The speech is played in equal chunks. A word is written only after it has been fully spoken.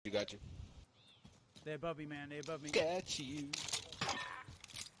Got you. They're above me, man. They're above me. Got you.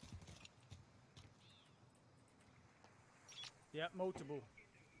 Yep, multiple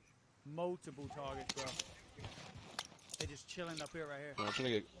targets, bro. They're just chilling up here, right here. I'm trying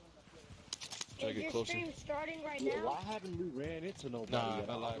to get Is your closer. stream starting right Yeah, now? why haven't we ran into nobody Nah, yet?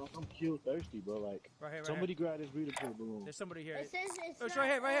 not live. I'm kill thirsty, bro. Like, Right here, right somebody here. grab this beautiful balloon. There's somebody here. It says it's Oh, it's not,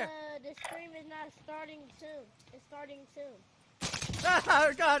 right here, right here. The stream is not starting soon. It's starting soon. Ah,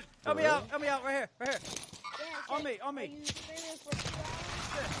 God! Help me Really? out! Help me out! Right here! Right here! Yeah, On me! On Are me! you streaming for 2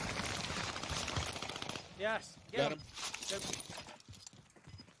 hours? Yes! Get Got him! him.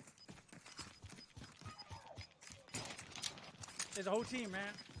 There's a whole team, man.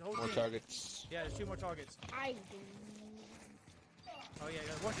 There's a whole More team. targets. Yeah, there's 2 more targets. I Oh yeah,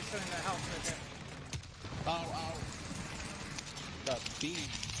 there's one just sitting in that house right there. Ow, ow. Got beam.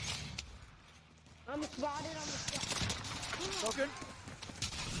 I'm spotted. Broken.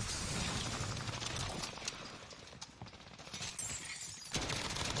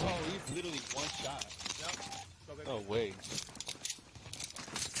 Oh, he's literally one shot. Yep. Go, baby. No way.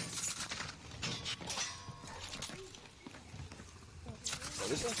 Oh,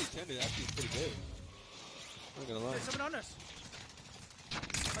 this SC-10 is actually pretty good. I'm not gonna lie. There's someone on us.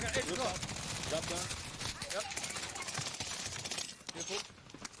 I got 8 to go. Drop down. Yep. Beautiful.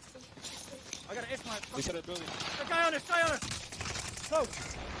 I got an itch mark. Inside the building. The guy on us! Guy on us! Close!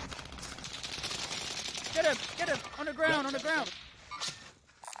 Get him! Get him! On the ground! On the ground!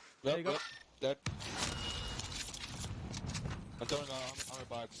 There you go. That. I'm throwing armor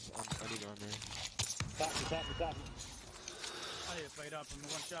box. I need armor. Stop me. I need to play it up from the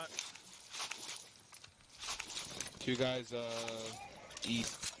one shot. 2 guys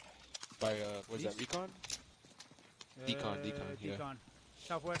east by what is that, recon? Decon, yeah. Decon.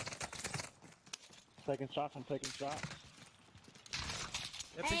 Southwest. Taking shots. I'm taking shots.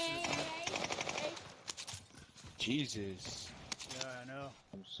 That picture is Hey. Jesus. Yeah, I know.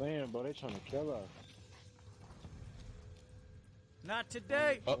 I'm saying, bro, they trying to kill us. Not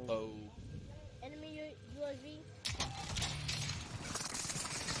today! Uh-oh. Enemy UAV.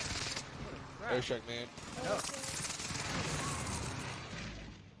 Crap. Airstrike, man. No.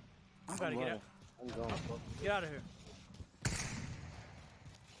 I'm gotta get out. I'm going, bro. Get out of here.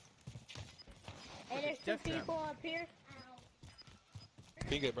 Hey, there's 2 Death trap. people up here.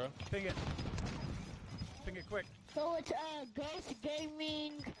 Ping it, bro. Ping it. Ping it quick. So it's Ghost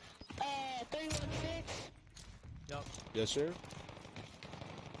Gaming 316. Yup. Yes, sir.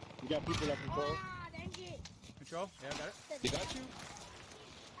 You got people that control. Ah, dang it. Control. Yeah, got it. They got you?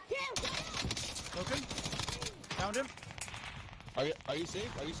 Yeah. Broken. Found him. Are you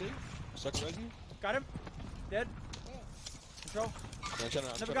safe? Are you safe? Suck res you? Got him. Dead. Control. I'm trying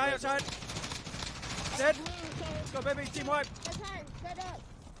to Another guy res outside. Dead. Let's go, baby. Team wipe. That's time. Set up.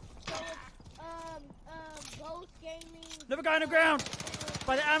 So it's Ghost Gaming. Another guy on the ground.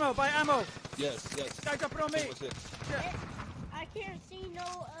 By the ammo. By ammo. Yes. Guy dropping on me. What's it? Shit. I can't see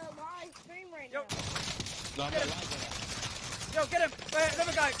no live stream right Yo. now. No, I'm Get not him. lying. Yo, get him. Wait,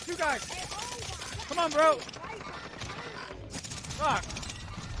 another guy. 2 guys. Hey, oh my God. Come on, bro. White guy. Fuck.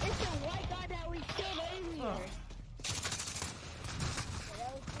 It's the white guy that we killed earlier. Oh.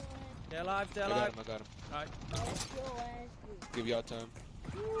 Stay alive. Stay I alive. got him. Alright. Give y'all time.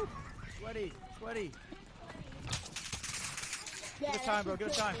 Woo. Sweaty. Sweaty. Yeah, Give us time, bro. Give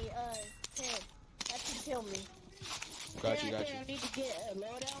us time. Tim, that should kill me. Got you. I need to get a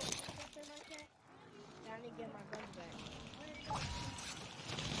loadout or something like that. Yeah, I need to get my guns back.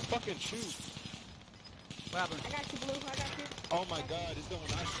 Fucking shoot. What happened? I got you, Blue. I got you. Oh my god, this guy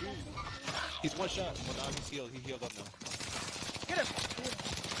will not shoot. He's one shot. Well, now he's healed. He healed up now. Get him.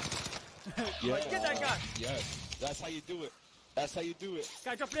 Yeah. Get that guy. Yes. That's how you do it. That's how you do it.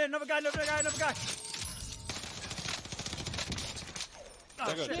 Guy jumping in. Another guy. Another guy. Another guy. Oh,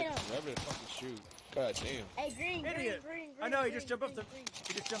 That guy shit. takes forever to fucking shoot. God damn. Hey, green, Idiot. green. I know, he green, just jumped off green, the green.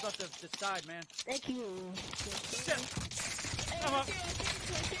 he just jumped off the side, man. Thank you. Shit. Come on.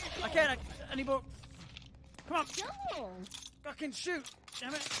 I can't. I need more. Come on. No. Fucking shoot.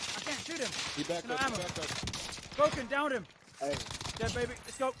 Damn it. I can't shoot him. He back No up. ammo. He back up. Broken. Downed him. Hey, Dead, baby.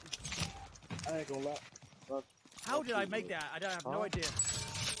 Let's go. I ain't gonna lie. How did I make that? I have no Huh? idea.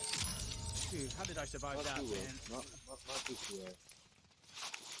 Dude, how did I survive Not that, too man? well. Not too well.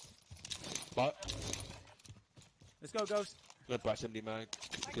 But Let's go, Ghost. let proximity mag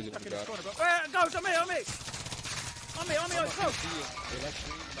because Stuck it's in this got. corner, bro. Ghost, on me, on me! On me, let's go! Hey, that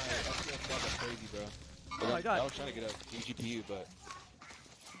stream, my FPS got crazy, bro. Oh my God. I was trying to get a new GPU, but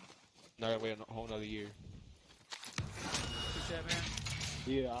now I gotta wait a whole another year. Appreciate it, man.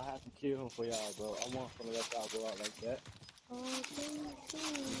 Yeah, I have to kill him for y'all, bro. I want some of that y'all go out like that. Boy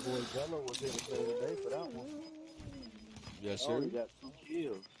Jello was here to play today for that one. Yes, Oh, sir. he got 2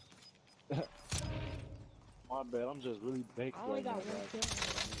 kills. My bad, I'm just really baked I only right now, got one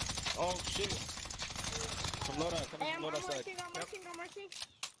guys. kill. Oh shit. Some loadout coming Hey, from I'm loadout side. marching, I'm marching.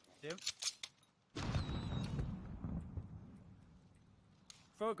 Yep.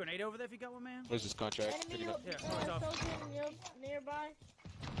 Throw a grenade over there if you got one, man. Where's this contract? Enemy, Picking up. Yeah, it's up. soldier nearby.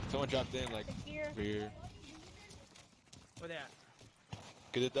 Someone dropped in like Here. over here. Where they at?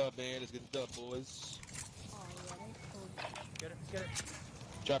 Get it dub, man. Let's get it dub, boys. Oh, yeah, that's cool. Get it, get it.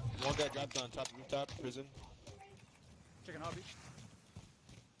 Drop. One guy dropped on top of rooftop prison. Chicken hobby.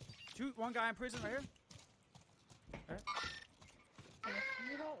 One guy in prison right here. Right.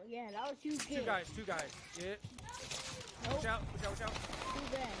 You don't, yeah, that was you, kid. Two guys. Yeah. Nope, Watch out, watch out, watch out.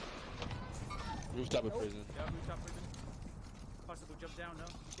 too bad. Rooftop of Nope. prison. Yeah, rooftop prison. Possible jump down, no?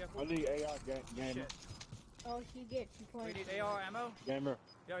 Be careful. I need AR gamer. Shit. Oh, she gets, she We points. need AR ammo? Gamer.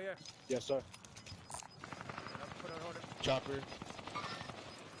 Yeah, yeah. Yes, sir. Put it on order. Chopper.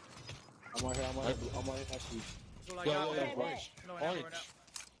 I'm right here. I'm right next to you. That's all I Yo, got. yo, man. yo, orange. No ammo Orange. right now.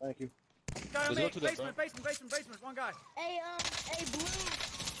 Thank you. Guy on Let's me. go to that, Basement. One guy. Hey, Blue.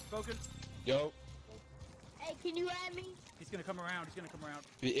 Broken. Yo. Hey, can you add me? He's gonna come around.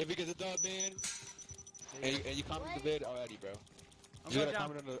 If we get the dub, man, and you comment the vid already, bro. I'm You going gotta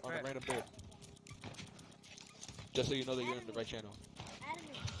down. comment on Right. a random bid. Just so you know that you're in the right channel. Add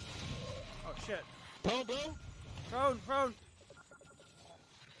me. Oh, shit. Prone, bro. Prone.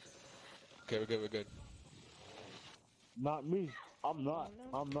 Okay, we're good. Not me. I'm not.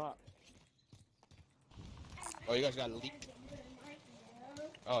 Oh, you guys got a leak.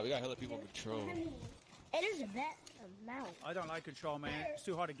 Oh, we got hella people on control. It is that amount. I don't like control, man. It's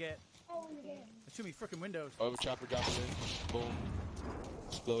too hard to get. There's too many freaking windows. Oh, chopper dropped in. Boom.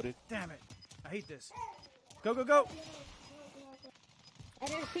 Exploded. Damn it. I hate this. Go. And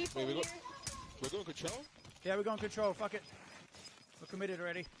there's people Wait, here. we're going control? Yeah, we're going control. Fuck it. We're committed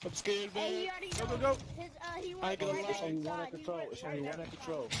already. I'm scared, Hey, he man. already Go, knows. go. His, he I went ain't gonna right lie. It's only one inside. at control. It's only one at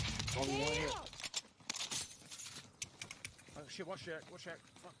control. Only one here. Oh, shit. Watch that.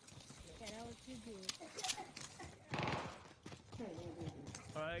 Fuck. Yeah, that was too good.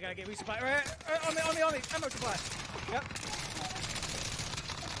 Alright, I gotta get resupply. Right, on me. Ammo supply. Yep.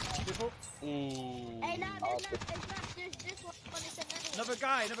 Beautiful. Ooh. Hey, no, it's not this one. It's Another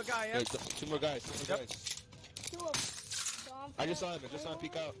guy, yeah. Hey, two more guys. Yep. two of them. So I just saw him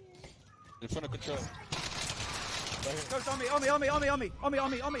peek out. In front of control. Right here. Goes on me.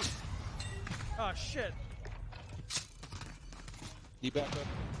 Oh, shit. He back up.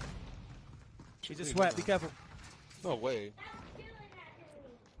 He's a sweat. Be careful. No way.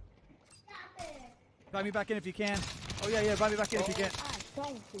 Buy me back in if you can. Oh, yeah. Buy me back in if you can. I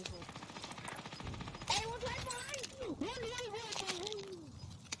don't people. Hey, one's right behind you. One right behind you.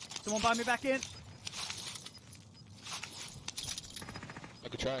 Someone buy me back in. I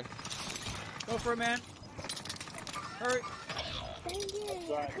could try. Go for it, man. Hurry. Thank you.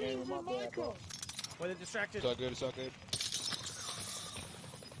 Sorry, Please, Gamer, my bad, bro. Well, they're distracted. It's all good.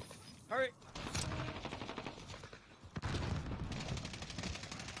 Hurry.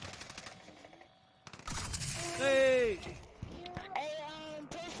 Hey. Hey,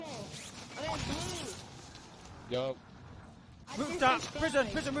 purple. I mean, blue. Yo. I Rooftop. just Prison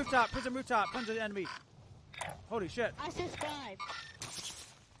subscribed. rooftop. Tons of enemy. Holy shit. I subscribe.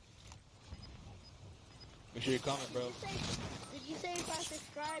 Make sure you comment, bro. Did you say if I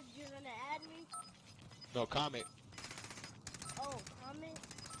subscribe, you're gonna add me? No, comment. Oh, comment?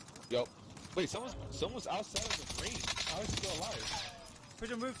 Yo. Wait, someone's outside of the ring. How is he still alive?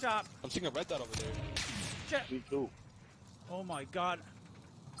 Prison rooftop. I'm seeing a red dot over there. Shit. Me too. Oh my god.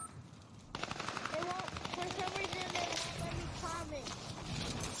 They won't, for some reason, they won't let me comment.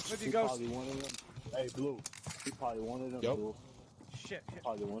 Where'd He you go? probably one of them. Hey, Blue. He probably one of them, Yup. Blue. Shit.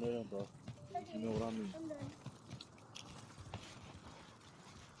 Probably one of them, bro. You know what I mean? I'm done.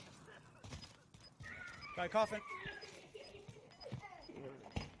 Guy coughing.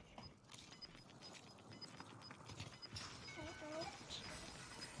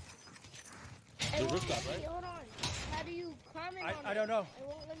 Hey, The rooftop, right? hold on. How do you comment on I it? don't know. It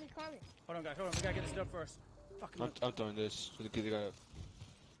won't let me comment. Hold on, guys. We gotta get this done first. Fucking I'm throwing this. So they got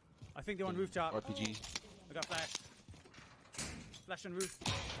I think they're on rooftop. RPG. I got flash. Flash on roof.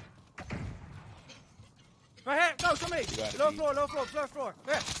 Right here. Go, show me. got it, Low Pete. floor.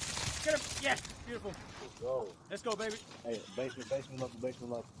 There. Get him. Yes. Beautiful. Go. Let's go, baby. Hey, basement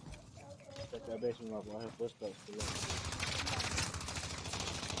level. Check that basement level. I have footsteps.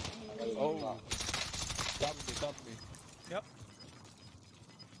 Oh. Stop me. Yep.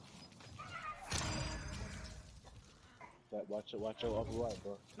 Watch your upper right,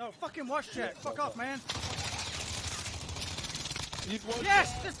 bro. No, fucking watch chat. Fuck off, man. He's one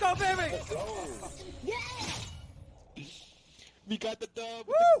Yes! Let's go, baby! We got the dub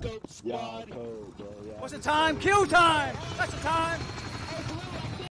Woo! with the dope Yeah, squad. code, bro. Yeah, What's the time? Kill time! That's the time!